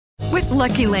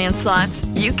Lucky Land Slots,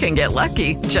 you can get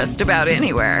lucky just about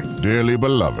anywhere. Dearly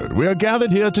beloved, we are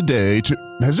gathered here today to...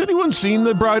 Has anyone seen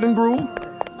the bride and groom?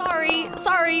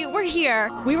 Sorry, we're here.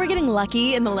 We were getting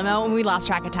lucky in the limo and we lost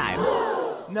track of time.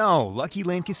 No, Lucky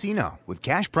Land Casino, with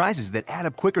cash prizes that add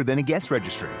up quicker than a guest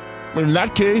registry. In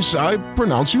that case, I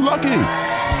pronounce you lucky.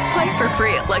 Play for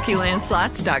free at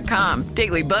LuckyLandSlots.com.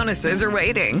 Daily bonuses are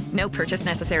waiting. No purchase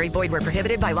necessary. Void where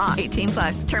prohibited by law.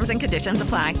 18+. Terms and conditions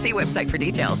apply. See website for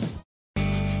details.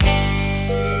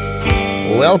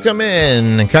 Welcome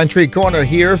in. Country Corner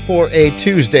here for a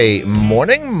Tuesday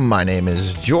morning. My name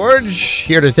is George.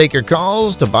 Here to take your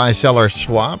calls to buy, sell, or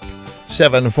swap.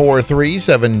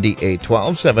 743-7812.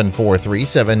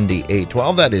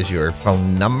 743-7812. That is your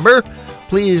phone number.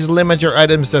 Please limit your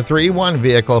items to 3, 1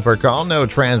 vehicle per call. No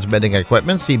transmitting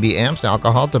equipment, CB amps,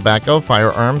 alcohol, tobacco,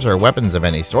 firearms, or weapons of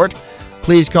any sort.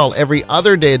 Please call every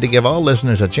other day to give all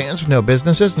listeners a chance. No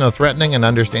businesses, no threatening, and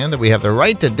understand that we have the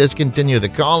right to discontinue the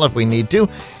call if we need to.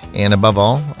 And above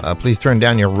all, please turn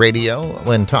down your radio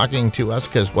when talking to us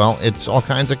because, well, it's all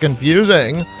kinds of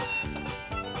confusing.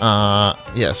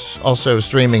 Yes, also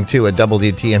streaming too at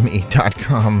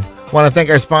WTME.com. Want to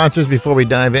thank our sponsors before we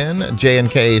dive in.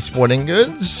 J&K Sporting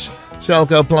Goods,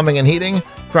 Selco Plumbing and Heating,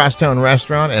 Crosstown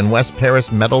Restaurant, and West Paris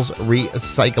Metals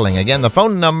Recycling. Again, the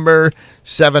phone number,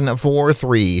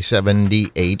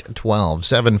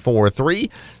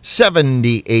 743-7812.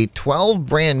 743-7812.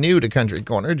 Brand new to Country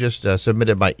Corner, just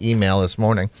submitted by email this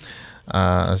morning.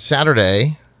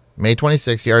 Saturday, May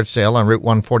 26th, yard sale on Route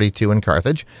 142 in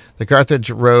Carthage. The Carthage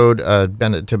Road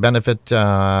to benefit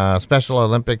Special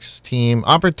Olympics team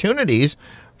opportunities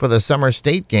for the Summer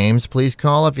State Games. Please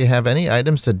call if you have any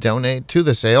items to donate to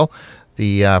the sale.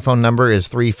 The phone number is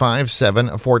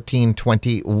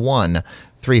 357-1421.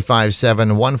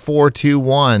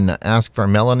 357-1421. Ask for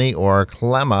Melanie or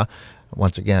Clemma.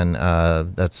 Once again,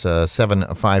 that's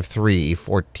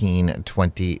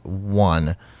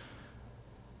 753-1421.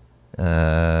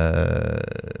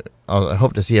 I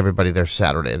hope to see everybody there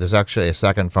Saturday. There's actually a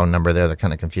second phone number there that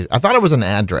kind of confused. I thought it was an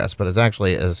address, but it's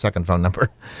actually a second phone number.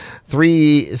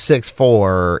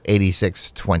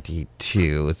 364-8622.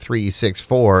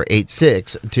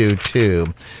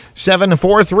 364-8622.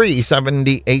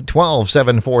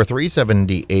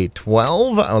 743-7812.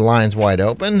 743-7812. Lines wide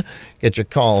open. Get your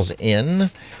calls in.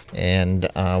 And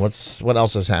what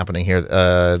else is happening here?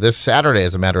 This Saturday,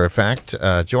 as a matter of fact,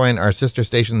 join our sister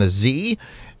station, The Z,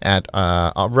 at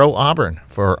Roe Auburn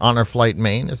for Honor Flight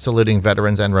Maine, saluting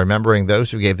veterans and remembering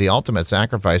those who gave the ultimate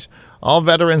sacrifice. All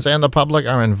veterans and the public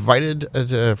are invited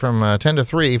from 10 to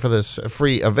 3 for this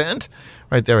free event.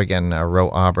 Right there again, Roe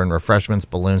Auburn, refreshments,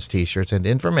 balloons, T-shirts, and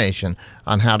information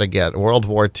on how to get World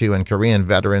War II and Korean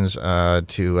veterans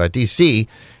to D.C.,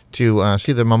 to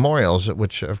see the memorials,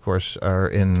 which, of course, are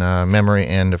in memory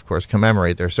and, of course,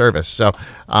 commemorate their service. So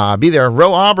be there.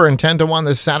 Roe Auburn, 10 to 1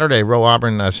 this Saturday. Roe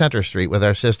Auburn, Center Street with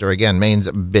our sister, again, Maine's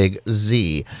Big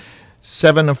Z.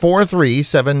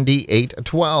 743-7812.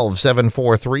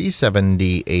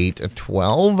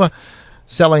 743-7812.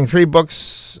 Selling 3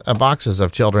 boxes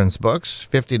of children's books.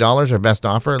 $50 our best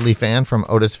offer. Lee Fan from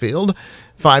Otis Field.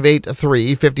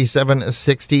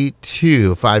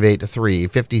 583-5762.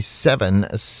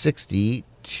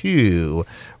 583-5762.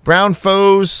 Brown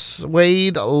faux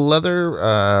suede leather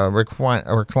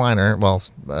recliner. Well,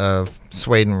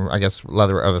 suede and I guess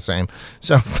leather are the same.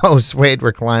 So faux suede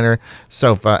recliner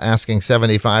sofa, asking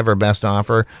 $75 our best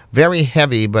offer. Very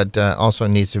heavy, but also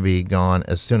needs to be gone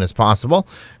as soon as possible.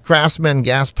 Craftsman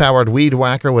gas-powered weed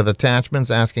whacker with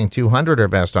attachments, asking $200 our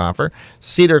best offer.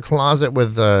 Cedar closet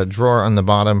with a drawer on the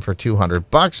bottom for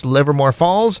 $200. Livermore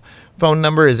Falls. Phone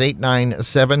number is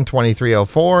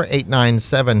 897-2304,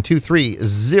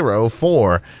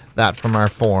 897-2304. That from our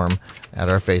form at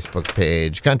our Facebook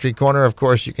page. Country Corner, of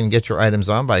course, you can get your items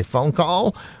on by phone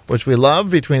call, which we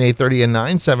love, between 8:30 and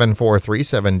 9,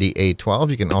 743-7812.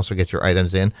 You can also get your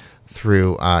items in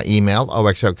through email,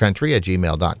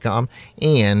 oxocountry@gmail.com,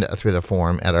 and through the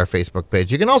form at our Facebook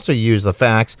page. You can also use the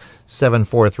fax,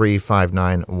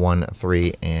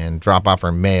 743-5913, and drop off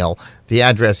or mail. The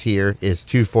address here is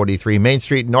 243 Main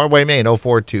Street, Norway, Maine,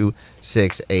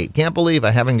 04268. Can't believe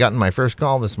I haven't gotten my first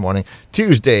call this morning.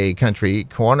 Tuesday, Country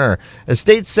Corner.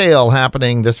 Estate sale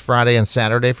happening this Friday and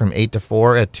Saturday from 8 to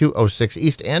 4 at 206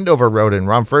 East Andover Road in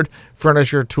Rumford.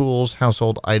 Furniture, tools,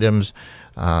 household items.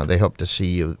 They hope to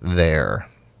see you there.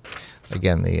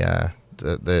 Again, the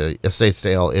the estate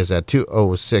sale is at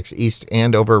 206 East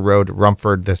Andover Road,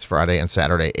 Rumford, this Friday and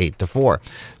Saturday, 8 to 4.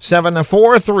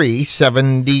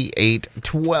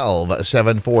 743-7812.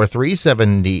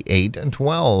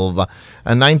 743-7812.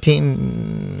 A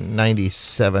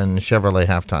 1997 Chevrolet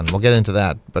half-ton. We'll get into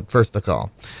that, but first the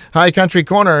call. Hi, Country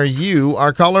Corner. You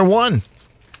are caller 1.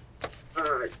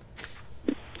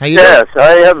 How you Yes, doing?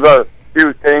 I have a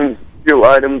few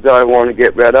items I want to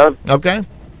get rid of. Okay.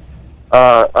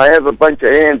 I have a bunch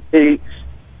of antiques,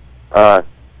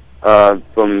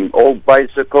 from old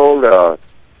bicycle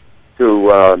to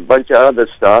a bunch of other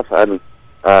stuff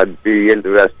I'd be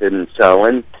interested in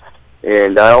selling.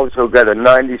 And I also got a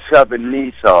 97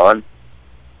 Nissan.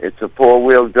 It's a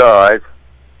 4-wheel drive.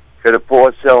 Got a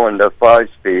 4-cylinder,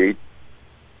 5-speed.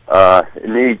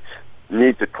 It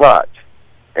needs a clutch.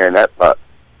 And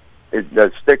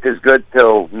the stick is good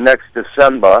till next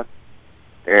December,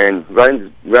 and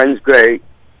runs great,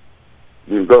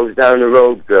 and goes down the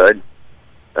road good.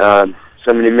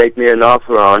 Somebody make me an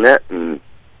offer on it, and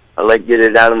I'd like to get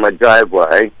it out of my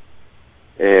driveway.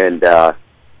 And the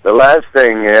last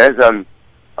thing is,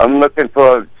 I'm looking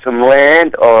for some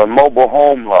land or a mobile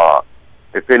home lot.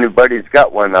 If anybody's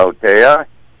got one out there,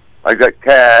 I got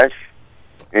cash,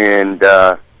 and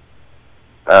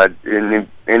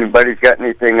anybody's got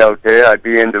anything out there, I'd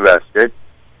be interested.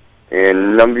 And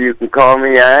the number you can call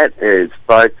me at is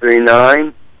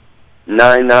 539-9984.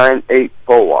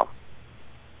 All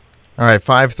right,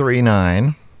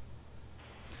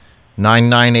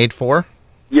 539-9984.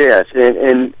 Yes,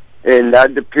 and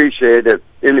I'd appreciate if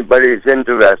anybody's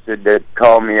interested that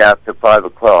call me after 5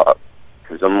 o'clock,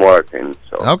 because I'm working.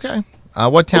 So. Okay.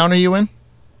 What town are you in?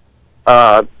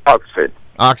 Oxford.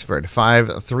 Oxford,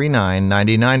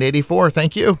 539-9984.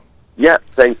 Thank you. Yeah,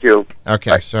 thank you.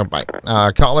 Okay, so bye.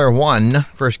 Caller 1,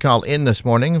 first call in this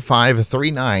morning,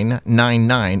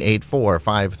 539-9984.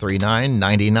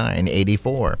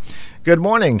 539-9984. Good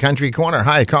morning, Country Corner.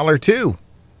 Hi, caller 2.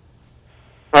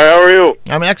 Hi, how are you?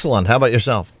 I'm excellent. How about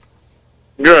yourself?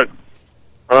 Good.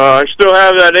 I still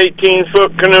have that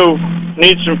 18-foot canoe.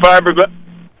 Needs some fiberglass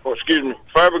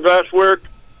work.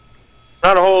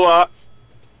 Not a whole lot.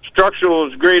 Structural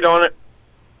is great on it.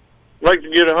 I'd like to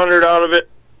get 100 out of it.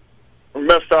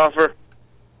 Best offer.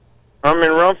 I'm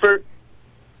in Rumford.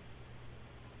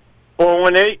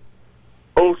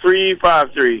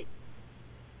 418-0353.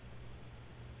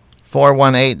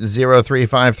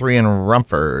 418-0353 in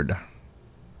Rumford.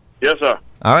 Yes, sir.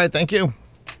 All right, thank you.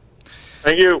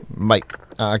 Thank you. Mike.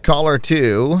 Caller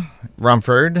 2,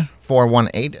 Rumford,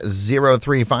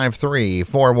 418-0353.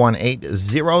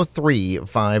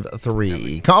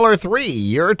 418-0353. Caller 3,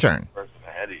 your turn. Person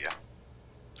ahead of you.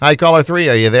 Hi, caller 3,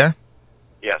 are you there?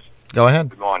 Yes. Go ahead.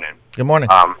 Good morning. Good morning.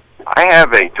 I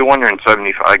have a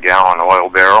 275-gallon oil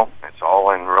barrel. It's all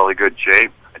in really good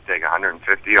shape. I take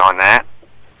 150 on that.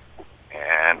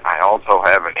 And I also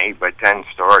have an 8x10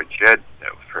 storage shed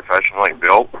that was professionally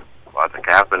built by the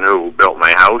captain who built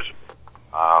my house.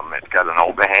 It's got an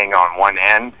overhang on one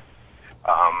end.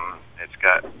 It's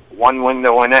got one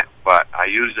window in it, but I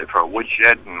use it for a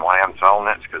woodshed, and why I'm selling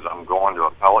it is because I'm going to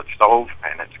a pellet stove,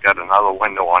 and it's got another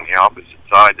window on the opposite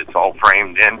side that's all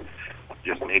framed in.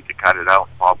 Just need to cut it out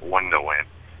and pop a window in.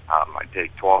 I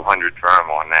take $1,200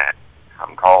 firm on that.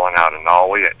 I'm calling out of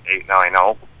Norway at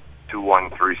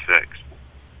 890-2136.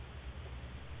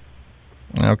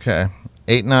 Okay.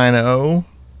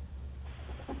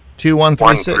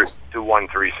 890-2136.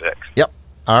 2136. Yep.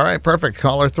 All right, perfect.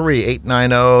 Caller 3,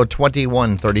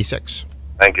 890-2136.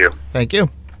 Thank you. Thank you.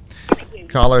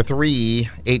 Caller 3,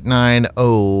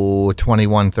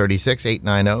 890-2136.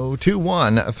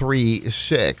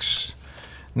 890-2136.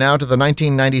 Now to the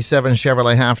 1997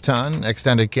 Chevrolet half-ton,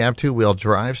 extended cab, two-wheel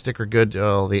drive, sticker good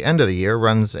till the end of the year,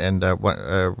 runs and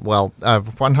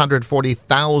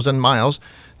 140,000 miles,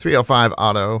 305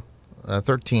 auto,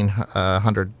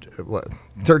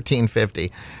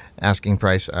 1350 asking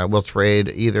price. Will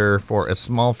trade either for a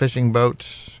small fishing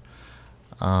boat,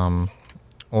 or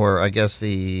I guess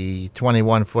the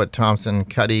 21-foot Thompson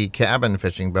Cuddy cabin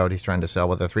fishing boat he's trying to sell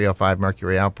with a 305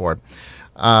 Mercury outboard.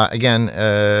 Again,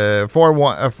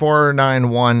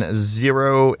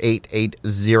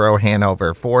 491-0880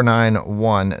 Hanover,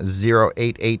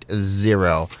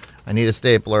 491-0880. I need a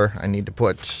stapler. I need to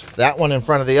put that one in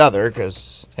front of the other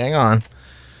because, hang on.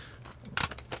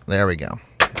 There we go.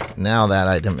 Now that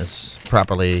item is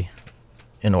properly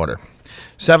in order.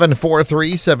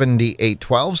 743-7812,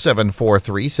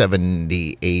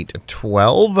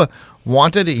 743-7812,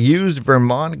 Wanted used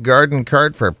Vermont garden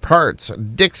cart for parts.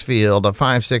 Dixfield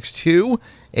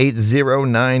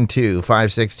 562-8092.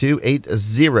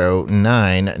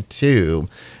 562-8092.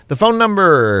 The phone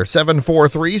number,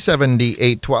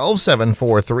 743-7812,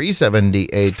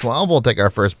 743-7812. We'll take our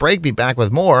first break, be back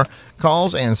with more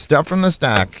calls and stuff from the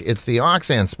stack. It's the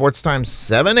Ox and Sports Time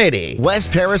 780.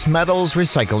 West Paris Metals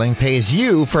Recycling pays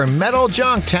you for metal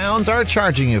junk towns are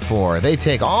charging you for. They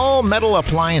take all metal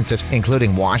appliances,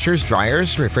 including washers,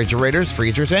 dryers, refrigerators,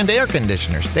 freezers, and air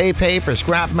conditioners. They pay for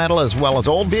scrap metal as well as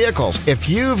old vehicles. If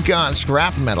you've got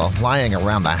scrap metal lying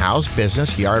around the house,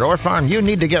 business, yard, or farm you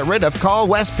need to get rid of, call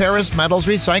West Paris Metals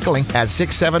Recycling at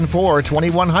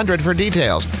 674-2100 for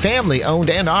details. Family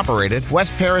owned and operated,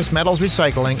 West Paris Metals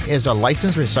Recycling is a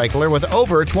licensed recycler with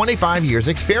over 25 years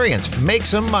experience. Make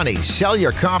some money. Sell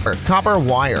your copper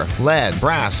wire, lead,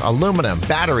 brass, aluminum,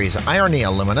 batteries, irony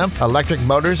aluminum, electric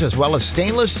motors, as well as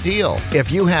stainless steel.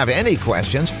 If you have any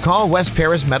questions, call West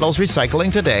Paris Metals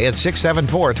Recycling today at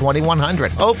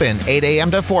 674-2100. Open 8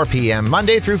 a.m. to 4 p.m.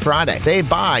 Monday through Friday. They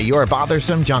buy your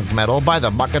bothersome junk metal by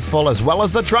the bucketful as well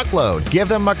as the truckload. Give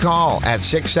them a call at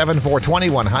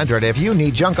 674-2100 if you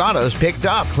need junk autos picked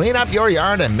up. Clean up your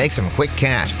yard and make some quick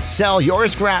cash. Sell your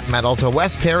scrap metal to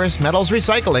West Paris Metals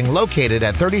Recycling, located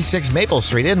at 36 Maple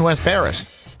Street in West Paris.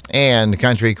 And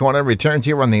Country Corner returns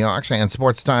here on the Ox and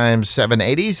Sports Time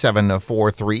 780,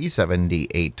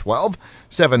 743-7812,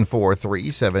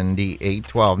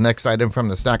 743-7812. Next item from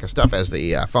the stack of stuff as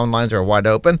the phone lines are wide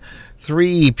open.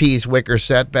 3-piece wicker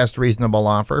set, best reasonable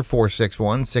offer,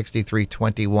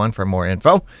 461-6321 for more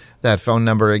info. That phone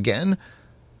number again,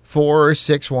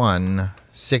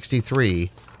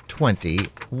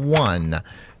 461-6321.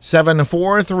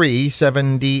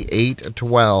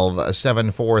 743-7812.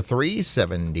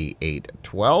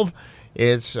 743-7812.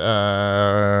 It's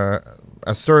a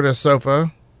Serta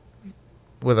sofa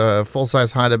with a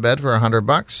full-size hide-a-bed for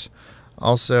 $100.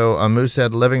 Also, a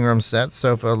Moosehead living room set,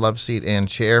 sofa, love seat, and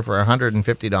chair for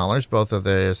 $150. Both of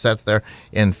the sets there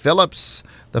in Phillips.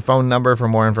 The phone number for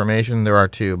more information, there are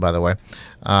two, by the way,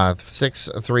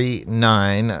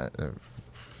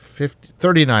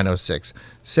 639-3906,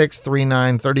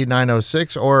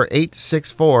 639-3906, or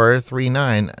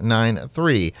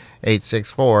 864-3993,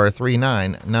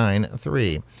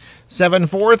 864-3993,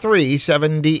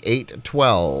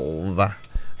 743-7812.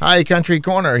 Hi, Country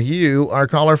Corner. You are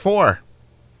caller 4.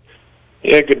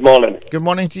 Yeah, good morning. Good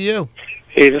morning to you.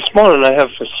 Hey, this morning I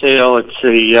have for sale, it's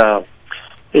a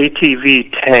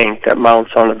ATV tank that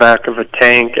mounts on the back of a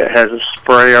tank. It has a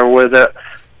sprayer with it.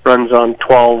 Runs on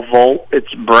 12 volt.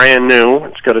 It's brand new.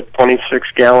 It's got a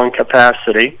 26-gallon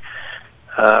capacity.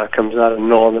 Comes out of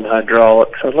Northern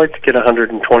Hydraulics. I'd like to get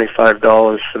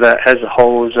 $125 for that. Has a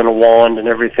hose and a wand and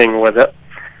everything with it.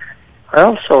 I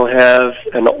also have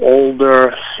an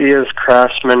older Sears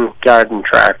Craftsman garden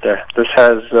tractor. This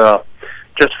has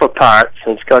just for parts.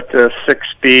 It's got the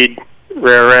 6-speed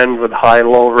rear end with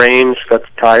high-low range. It's got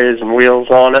the tires and wheels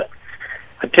on it.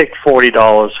 I'd take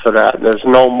 $40 for that. There's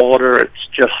no motor. It's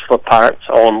just for parts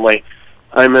only.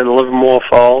 I'm in Livermore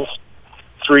Falls,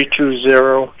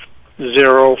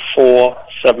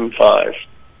 320-0475.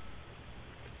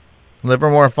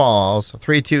 Livermore Falls,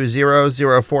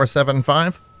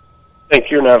 320-0475.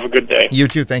 Thank you, and have a good day. You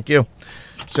too, thank you.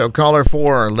 So caller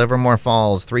 4, Livermore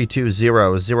Falls,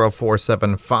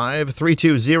 320-0475,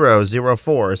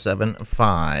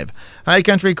 320-0475. Hi,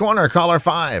 Country Corner, caller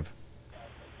 5.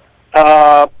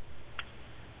 Are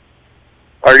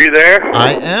you there?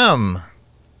 I am.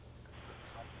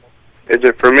 Is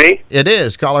it for me? It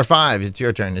is. Caller 5. It's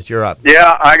your turn. You're up.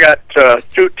 Yeah, I got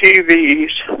two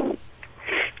TVs.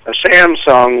 A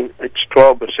Samsung, it's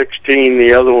 12-16.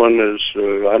 The other one is,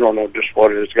 I don't know just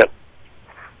what it is. It's got a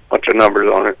bunch of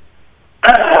numbers on it.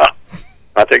 I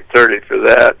take 30 for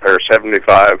that, or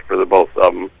 75 for the both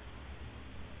of them.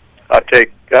 I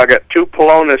got two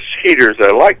Pelonis heaters that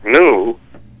I like new.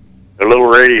 The little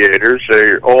radiators,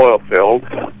 they're oil-filled,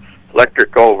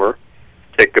 electric over.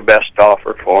 Take the best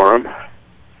offer for them.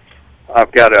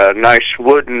 I've got a nice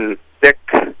wooden, thick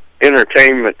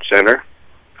entertainment center,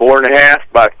 4.5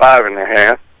 by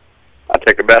 5.5. I'll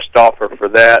take the best offer for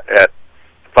that at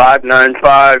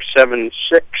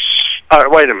 $595.76.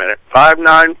 Wait a minute,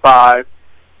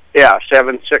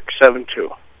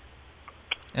 $595.7672.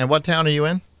 And what town are you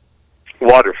in?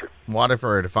 Waterford.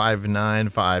 Waterford,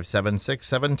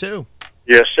 595-7672.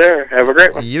 Yes, sir. Have a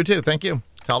great one. You too. Thank you.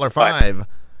 Caller 5.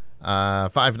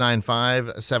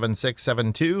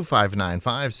 595-7672,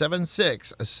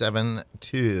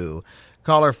 595-7672.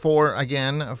 Caller 4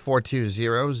 again,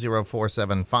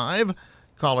 420-0475.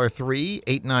 Caller 3,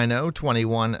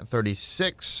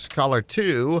 890-2136. Caller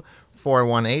 2,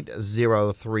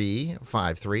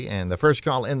 418-0353. And the first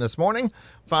call in this morning,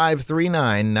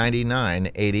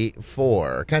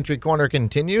 539-9984. Country Corner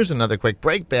continues. Another quick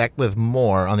break. Back with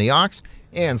more on the Ox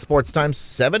and Sports Time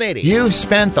 780. You've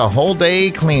spent the whole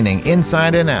day cleaning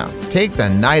inside and out. Take the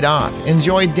night off.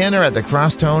 Enjoy dinner at the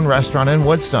Crosstone Restaurant in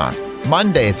Woodstock.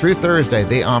 Monday through Thursday,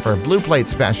 they offer Blue Plate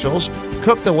specials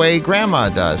cooked the way Grandma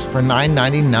does for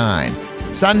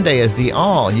 $9.99. Sunday is the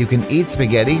all-you-can-eat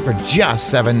spaghetti for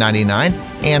just $7.99.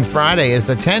 And Friday is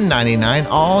the $10.99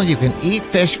 all-you-can-eat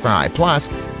fish fry. Plus,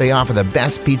 they offer the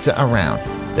best pizza around.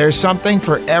 There's something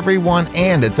for everyone,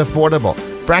 and it's affordable.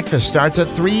 Breakfast starts at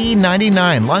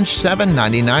 $3.99, lunch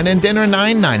 $7.99, and dinner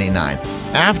 $9.99.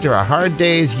 After a hard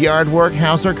day's yard work,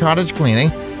 house, or cottage cleaning,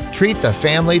 treat the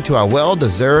family to a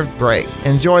well-deserved break.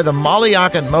 Enjoy the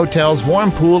Mollyoccat Motel's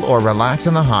warm pool or relax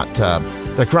in the hot tub.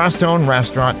 The Crosstone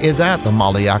Restaurant is at the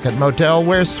Mollyoccat Motel,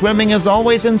 where swimming is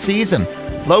always in season.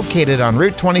 Located on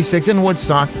Route 26 in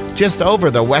Woodstock, just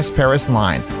over the West Paris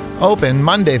line. Open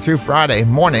Monday through Friday,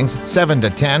 mornings 7 to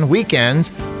 10,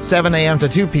 weekends 7 a.m. to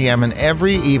 2 p.m., and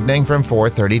every evening from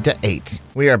 4:30 to 8.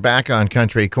 We are back on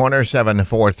Country Corner,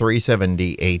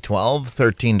 743-7812.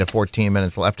 13 to 14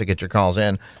 minutes left to get your calls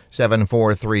in,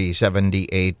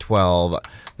 743-7812.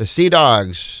 The Sea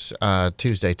Dogs,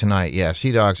 Tuesday tonight,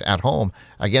 Sea Dogs at home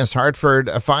against Hartford,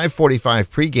 a 5:45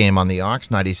 pregame on the Ox,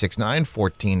 96.9,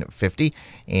 1450,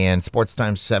 and Sports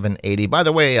Time 780. By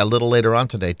the way, a little later on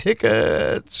today,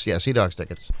 tickets. Sea Dogs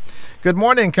tickets. Good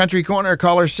morning, Country Corner,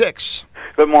 caller 6.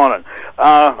 Good morning.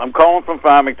 I'm calling from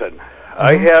Farmington.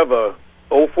 I have a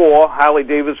 04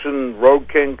 Harley-Davidson Road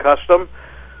King Custom.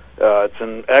 It's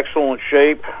in excellent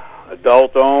shape,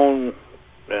 adult-owned,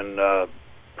 and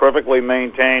perfectly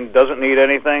maintained, doesn't need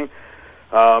anything.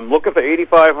 Looking for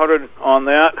 $8,500 on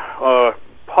that.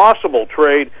 Possible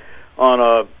trade on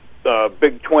a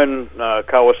big twin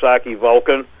Kawasaki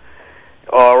Vulcan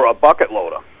or a bucket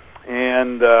loader.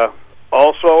 And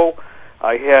also,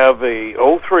 I have a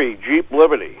 03 Jeep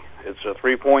Liberty. It's a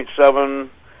 3.7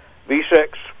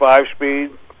 V6,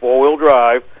 5-speed, 4-wheel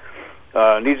drive.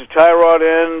 Needs a tie rod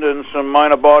end and some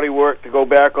minor body work to go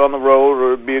back on the road,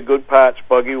 or it'd be a good parts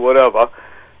buggy, whatever.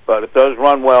 But it does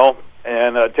run well,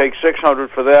 and take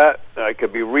 $600 for that. I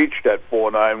could be reached at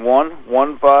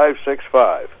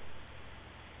 491-1565.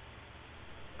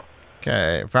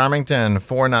 Okay, Farmington,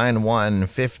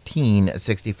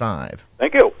 491-1565.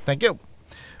 Thank you. Thank you.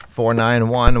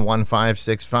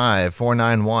 491-1565.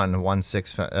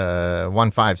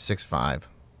 491-1565.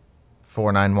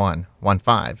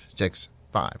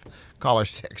 491-1565. Caller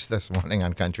 6 this morning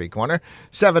on Country Corner.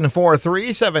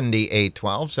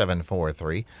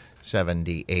 743-7812.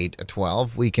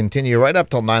 743-7812. We continue right up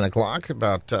till 9 o'clock.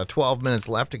 About 12 minutes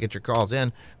left to get your calls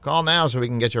in. Call now so we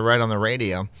can get you right on the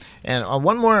radio. And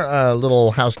one more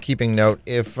little housekeeping note.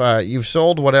 If you've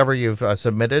sold whatever you've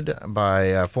submitted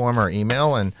by form or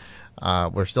email, and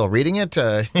we're still reading it,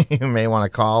 you may want to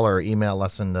call or email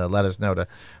us and let us know to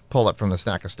pull it from the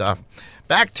stack of stuff.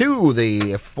 Back to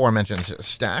the aforementioned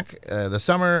stack. The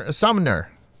Sumner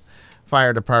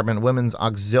Fire Department Women's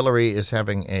Auxiliary is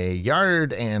having a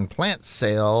yard and plant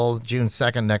sale June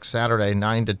 2nd, next Saturday,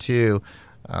 9 to 2.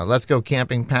 Let's Go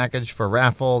Camping package for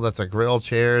raffle. That's a grill,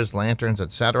 chairs, lanterns,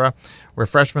 etc.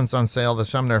 Refreshments on sale. The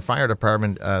Sumner Fire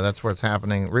Department, that's where it's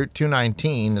happening. Route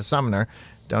 219, Sumner.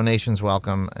 Donations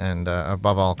welcome, and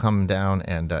above all, come down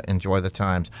and enjoy the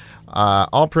times.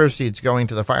 All proceeds going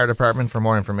to the fire department. For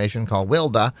more information, call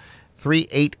Wilda,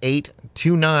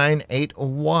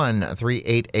 388-2981,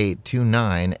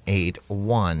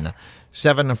 388-2981,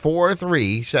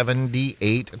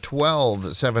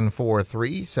 743-7812,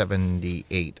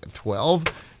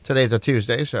 743-7812. Today's a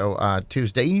Tuesday, so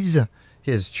Tuesdays,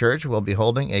 his church will be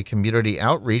holding a community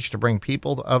outreach to bring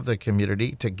people of the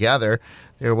community together.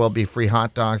 There will be free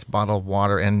hot dogs, bottled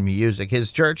water, and music.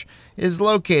 His church is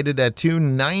located at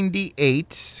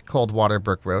 298 Coldwater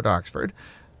Brook Road, Oxford.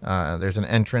 There's an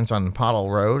entrance on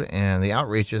Pottle Road, and the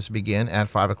outreaches begin at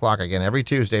 5 o'clock. Again, every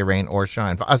Tuesday, rain or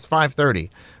shine. It's 5:30.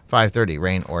 5:30,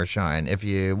 rain or shine. If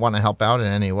you want to help out in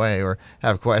any way or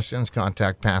have questions,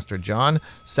 contact Pastor John,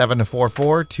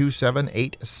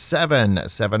 744-2787,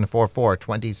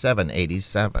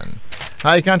 744-2787.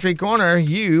 Hi, Country Corner.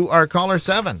 You are caller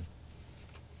 7.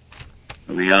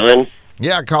 Are we on?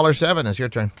 Yeah, caller 7. It's your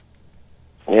turn.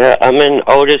 Yeah, I'm in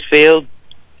Otisfield,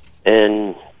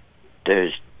 and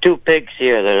there's 2 pigs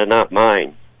here that are not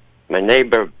mine. My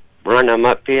neighbor run them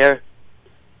up here.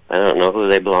 I don't know who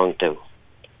they belong to.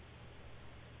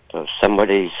 So if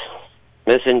somebody's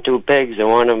missing 2 pigs and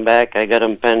want them back, I got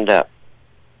them penned up.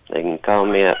 They can call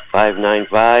me at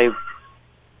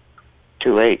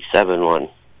 595-2871.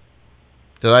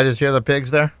 Did I just hear the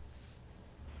pigs there?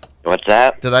 What's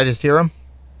that? Did I just hear them?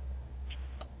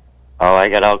 Oh, I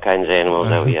got all kinds of animals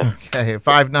out here. Okay,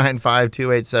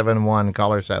 595-2871,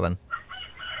 caller 7.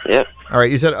 Yep. All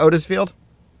right, you said Otisfield?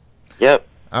 Yep.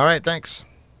 All right, thanks.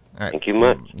 All right. Thank you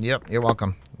much. Yep, you're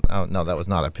welcome. Oh, no, that was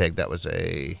not a pig. That was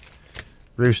a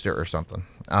rooster or something.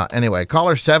 Anyway,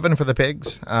 caller 7 for the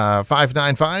pigs.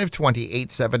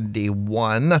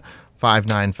 595-2871.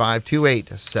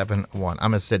 595-2871.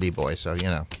 I'm a city boy, so you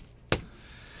know.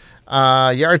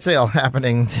 Yard sale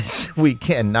happening this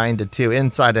weekend, 9 to 2.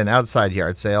 Inside and outside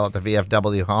yard sale at the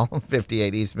VFW Hall,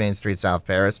 58 East Main Street, South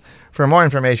Paris. For more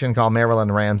information, call Marilyn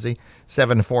Ramsey,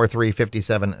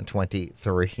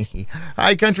 743-5723.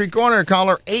 Hi, Country Corner,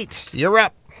 caller 8. You're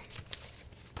up.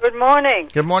 Good morning.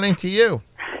 Good morning to you.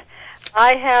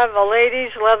 I have a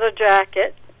ladies' leather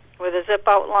jacket with a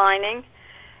zip-out lining,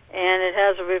 and it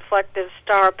has a reflective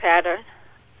star pattern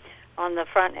on the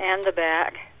front and the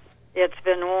back. It's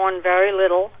been worn very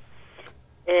little,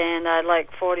 and I'd like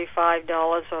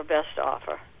 $45 or best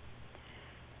offer.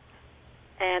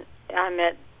 And I'm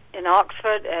in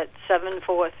Oxford at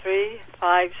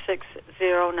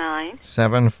 743-5609.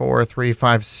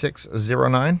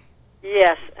 743-5609?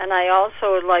 Yes, and I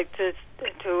also would like to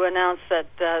announce that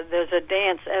there's a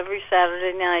dance every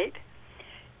Saturday night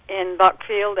in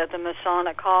Buckfield at the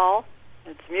Masonic Hall.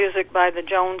 It's music by the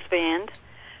Jones Band,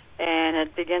 and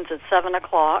it begins at 7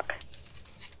 o'clock.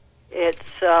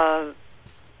 It's $14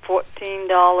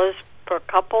 per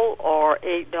couple or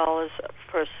 $8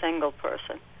 per single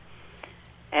person.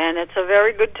 And it's a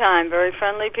very good time, very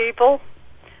friendly people.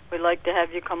 We'd like to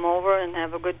have you come over and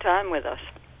have a good time with us.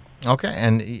 Okay,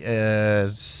 and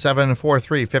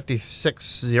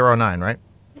 743-5609, right?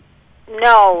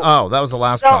 No. Oh, that was the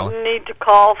last call. Don't need to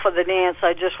call for the dance.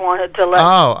 I just wanted to let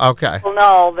people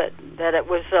know that it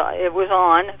was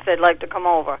on if they'd like to come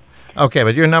over. Okay,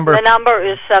 but your number... The number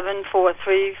is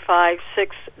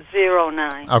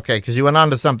 743-5609. Okay, because you went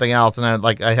on to something else, and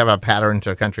I have a pattern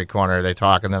to Country Corner. They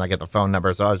talk, and then I get the phone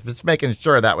number. So I was just making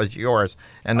sure that was yours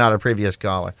and not a previous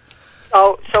caller.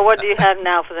 So what do you have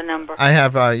now for the number? I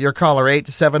have your caller 8,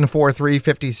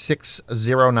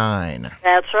 743-5609.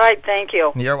 That's right. Thank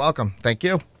you. You're welcome. Thank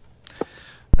you.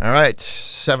 All right,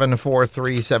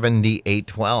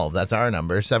 743-7812. That's our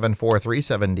number,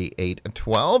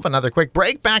 743-7812. Another quick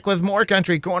break. Back with more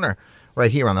Country Corner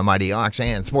right here on the Mighty Ox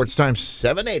and Sports Time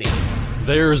 780.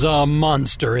 There's a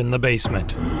monster in the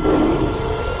basement.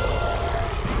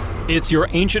 It's your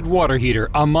ancient water heater,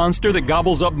 a monster that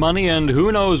gobbles up money and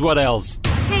who knows what else.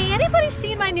 Hey, anybody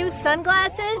seen my new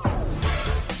sunglasses?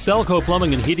 Selco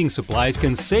Plumbing and Heating Supplies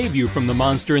can save you from the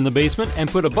monster in the basement and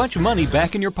put a bunch of money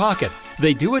back in your pocket.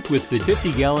 They do it with the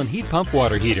 50-gallon heat pump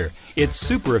water heater. It's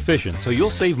super efficient, so you'll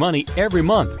save money every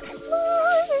month.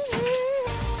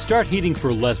 Start heating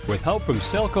for less with help from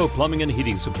Selco Plumbing and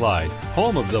Heating Supplies,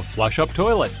 home of the flush-up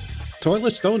toilet.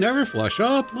 Toilets don't ever flush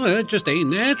up. Well, it just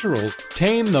ain't natural.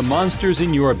 Tame the monsters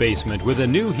in your basement with a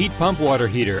new heat pump water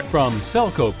heater from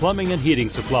Selco Plumbing and Heating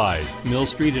Supplies, Mill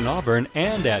Street in Auburn,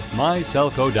 and at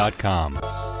myselco.com.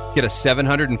 Get a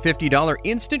 $750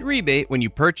 instant rebate when you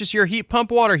purchase your heat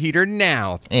pump water heater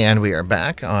now. And we are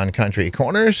back on Country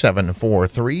Corner,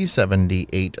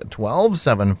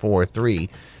 743-7812,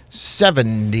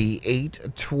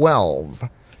 743-7812.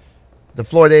 The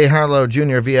Floyd A. Harlow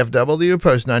Jr. VFW,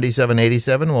 Post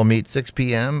 9787, will meet 6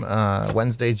 p.m.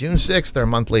 Wednesday, June 6th, their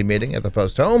monthly meeting at the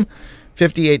Post Home,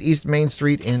 58 East Main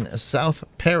Street in South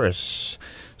Paris.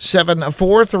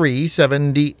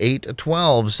 743-7812,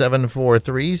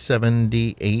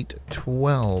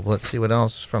 743-7812. Let's see what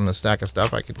else from the stack of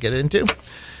stuff I could get into.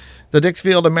 The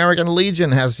Dixfield American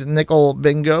Legion has nickel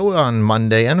bingo on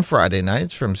Monday and Friday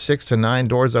nights from 6 to 9,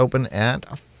 doors open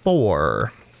at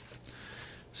 4.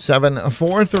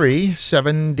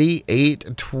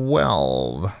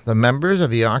 743-7812. The members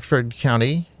of the Oxford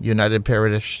County United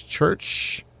Parish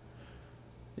Church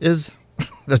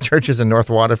the churches in North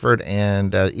Waterford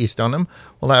and East Stoneham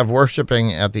will have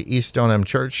worshiping at the East Stoneham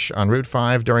Church on Route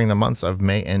 5 during the months of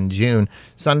May and June.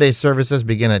 Sunday services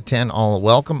begin at 10, all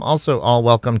welcome. Also, all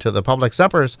welcome to the public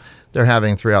suppers they're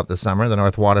having throughout the summer. The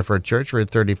North Waterford Church, Route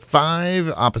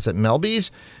 35, opposite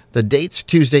Melby's. The dates,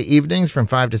 Tuesday evenings from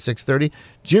 5 to 6:30,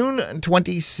 June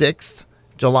 26th,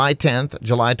 July 10th,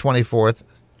 July 24th,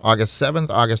 August 7th,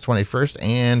 August 21st,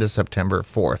 and September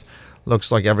 4th.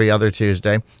 Looks like every other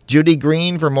Tuesday. Judy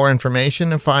Green, for more information,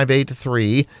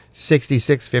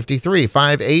 583-6653,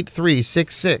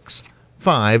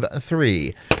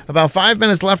 583-6653. About 5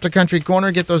 minutes left to Country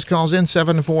Corner. Get those calls in,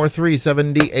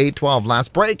 743-7812.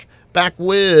 Last break. Back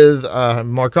with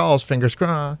more calls, fingers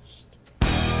crossed.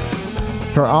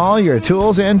 For all your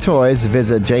tools and toys,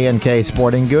 visit J&K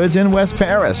Sporting Goods in West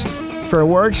Paris. For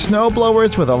work, snow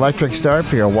blowers with electric start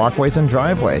for your walkways and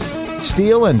driveways.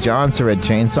 Steel and John Surratt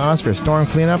chainsaws for storm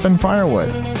cleanup and firewood.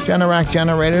 Generac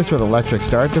generators with electric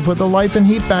start to put the lights and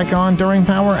heat back on during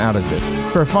power outages.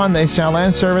 For fun, they sell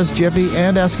and service Jiffy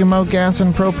and Eskimo gas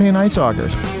and propane ice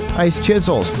augers. Ice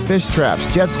chisels, fish traps,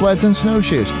 jet sleds, and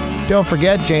snowshoes. Don't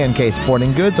forget, J&K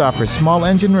Sporting Goods offers small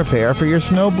engine repair for your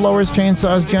snow blowers,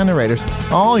 chainsaws, generators,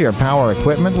 all your power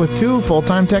equipment with 2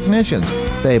 full-time technicians.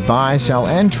 They buy, sell,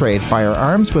 and trade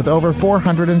firearms with over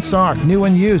 400 in stock, new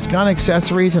and used gun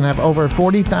accessories, and have over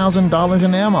 $40,000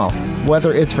 in ammo.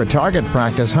 Whether it's for target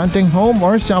practice, hunting, home,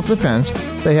 or self-defense,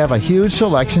 they have a huge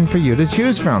selection for you to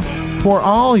choose from. For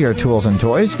all your tools and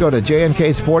toys, go to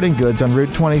J&K Sporting Goods on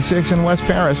Route 26 in West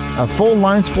Paris, a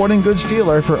full-line sporting goods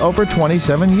dealer for over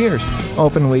 27 years.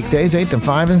 Open weekdays 8 to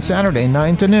 5 and Saturday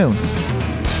 9 to noon.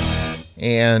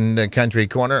 And Country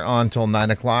Corner on till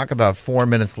 9 o'clock. About 4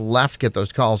 minutes left. Get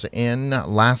those calls in.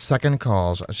 Last second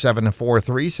calls,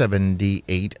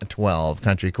 743-7812.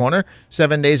 Country Corner,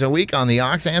 7 days a week on the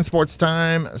Ox and Sports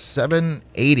Time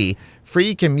 780.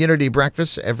 Free community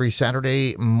breakfast every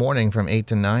Saturday morning from 8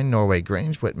 to 9, Norway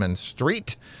Grange, Whitman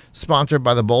Street. Sponsored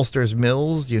by the Bolsters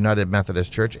Mills, United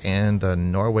Methodist Church, and the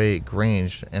Norway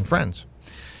Grange and Friends.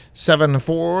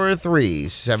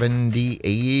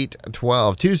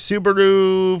 743-7812. 2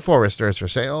 Subaru Foresters for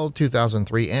sale,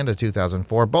 2003 and a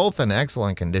 2004. Both in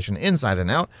excellent condition inside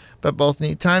and out, but both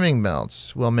need timing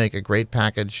belts. We'll make a great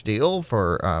package deal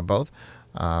for both.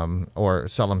 Or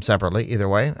sell them separately, either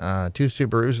way. 2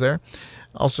 Subarus there.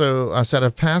 Also, a set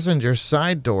of passenger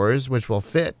side doors, which will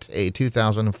fit a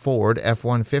 2000 Ford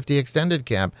F-150 extended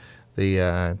cab.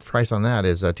 The price on that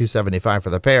is $275 for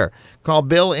the pair. Call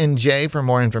Bill and Jay for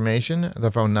more information.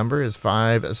 The phone number is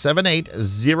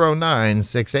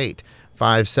 578-0968.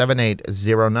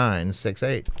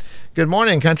 578-0968. Good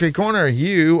morning, Country Corner.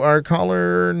 You are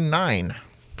caller 9.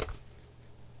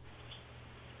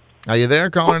 Are you there,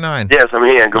 caller 9? Yes, I'm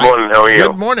here. Good morning. How are you?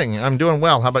 Good morning. I'm doing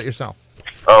well. How about yourself?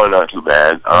 Oh, not too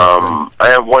bad. I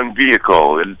have one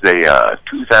vehicle. It's a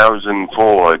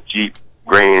 2004 Jeep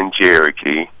Grand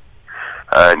Cherokee.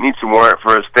 It needs some work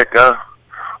for a sticker,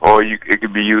 or it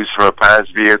could be used for a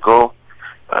past vehicle.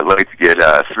 I'd like to get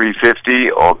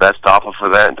 $350 or best offer for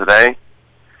that today.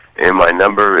 And my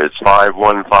number is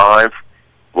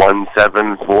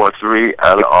 515-1743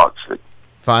 out of Oxford.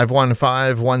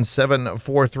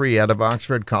 515-1743 out of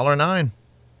Oxford. Caller 9.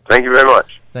 Thank you very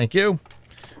much. Thank you.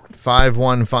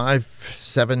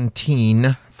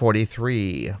 515-1743.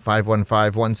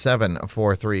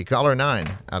 515-1743. Caller 9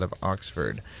 out of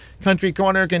Oxford. Country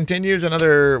Corner continues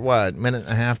another, minute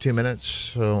and a half, 2 minutes.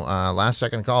 So last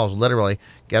second calls, literally.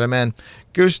 Get them in.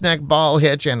 Gooseneck ball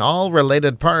hitch and all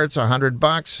related parts,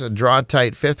 $100. Draw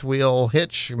tight fifth wheel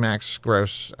hitch, max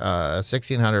gross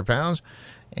 1,600 pounds.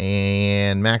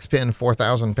 And max pin,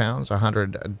 4,000 pounds,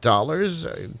 $100.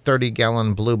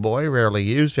 30-gallon Blue Boy, rarely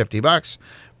used, $50.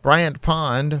 Bryant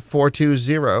Pond,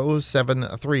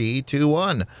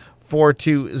 420-7321.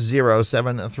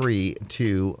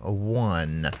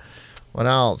 420-7321. What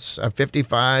else? A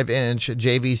 55-inch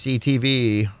JVC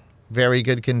TV. Very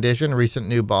good condition. Recent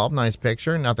new bulb. Nice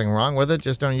picture. Nothing wrong with it.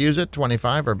 Just don't use it.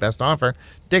 $25 or best offer.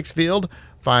 Dixfield,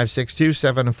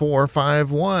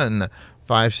 562-7451.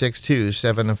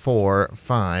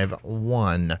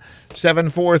 562-7451.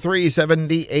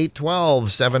 743-7812.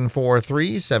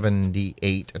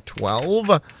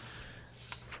 743-7812.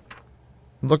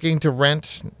 Looking to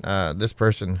rent, this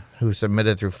person who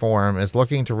submitted through forum is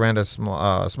looking to rent a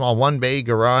small one-bay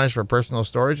garage for personal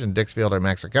storage in Dixfield, New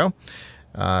Mexico.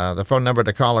 The phone number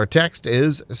to call or text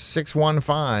is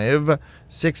 615-6203.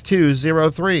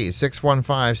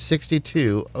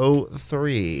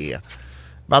 615-6203.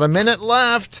 About a minute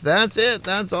left. That's it.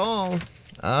 That's all.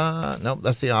 Nope,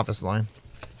 that's the office line.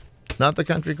 Not the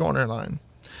Country Corner line.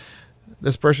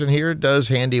 This person here does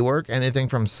handiwork, anything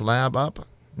from slab up.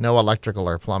 No electrical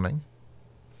or plumbing.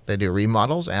 They do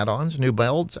remodels, add-ons, new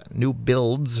builds.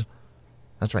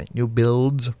 That's right, new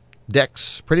builds,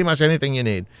 decks, pretty much anything you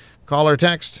need. Call or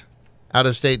text,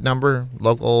 out-of-state number,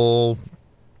 local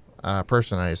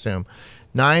person, I assume.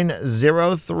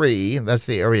 903, that's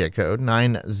the area code,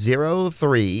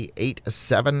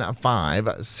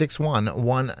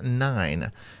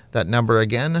 903-875-6119. That number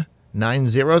again,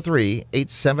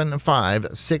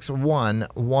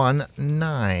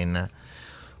 903-875-6119.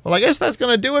 Well, I guess that's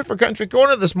going to do it for Country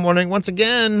Corner this morning. Once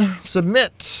again,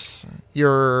 submit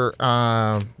your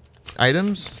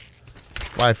items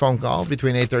by phone call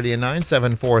between 8:30 and 9,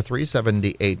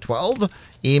 743-7812.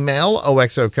 Email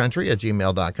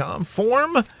oxocountry@gmail.com.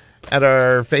 Form at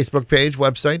our Facebook page,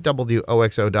 website,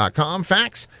 WOXO.com.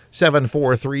 Fax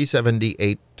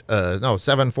 743-5913.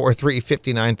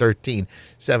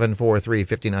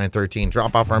 743-5913.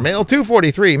 Drop off our mail,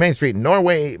 243 Main Street,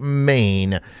 Norway,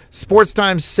 Maine. Sports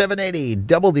Time 780,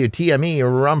 WTME,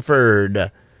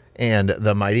 Rumford. And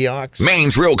the Mighty Ox.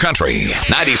 Maine's Real Country,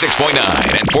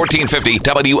 96.9 and 1450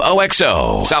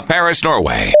 WOXO. South Paris,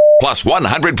 Norway. Plus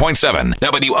 100.7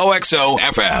 WOXO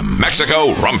FM.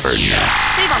 Mexico, Rumford.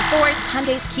 Save on Fords,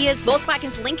 Hyundais, Kias,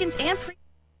 Volkswagens, Lincolns, and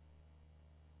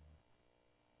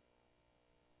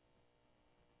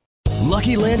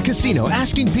Lucky Land Casino,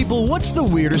 asking people, what's the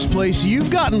weirdest place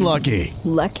you've gotten lucky?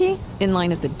 Lucky? In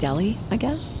line at the deli, I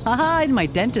guess? Aha, in my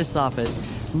dentist's office.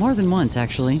 More than once,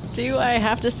 actually. Do I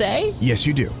have to say? Yes,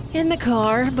 you do. In the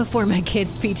car before my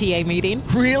kids' PTA meeting.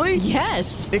 Really?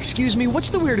 Yes. Excuse me, what's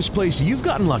the weirdest place you've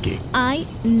gotten lucky? I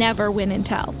never win and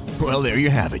tell. Well, there you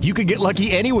have it. You can get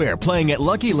lucky anywhere, playing at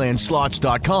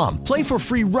LuckyLandSlots.com. Play for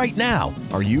free right now.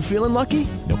 Are you feeling lucky?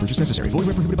 No purchase necessary. Void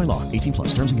where prohibited by law.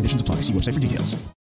 18+. Terms and conditions apply. See website for details.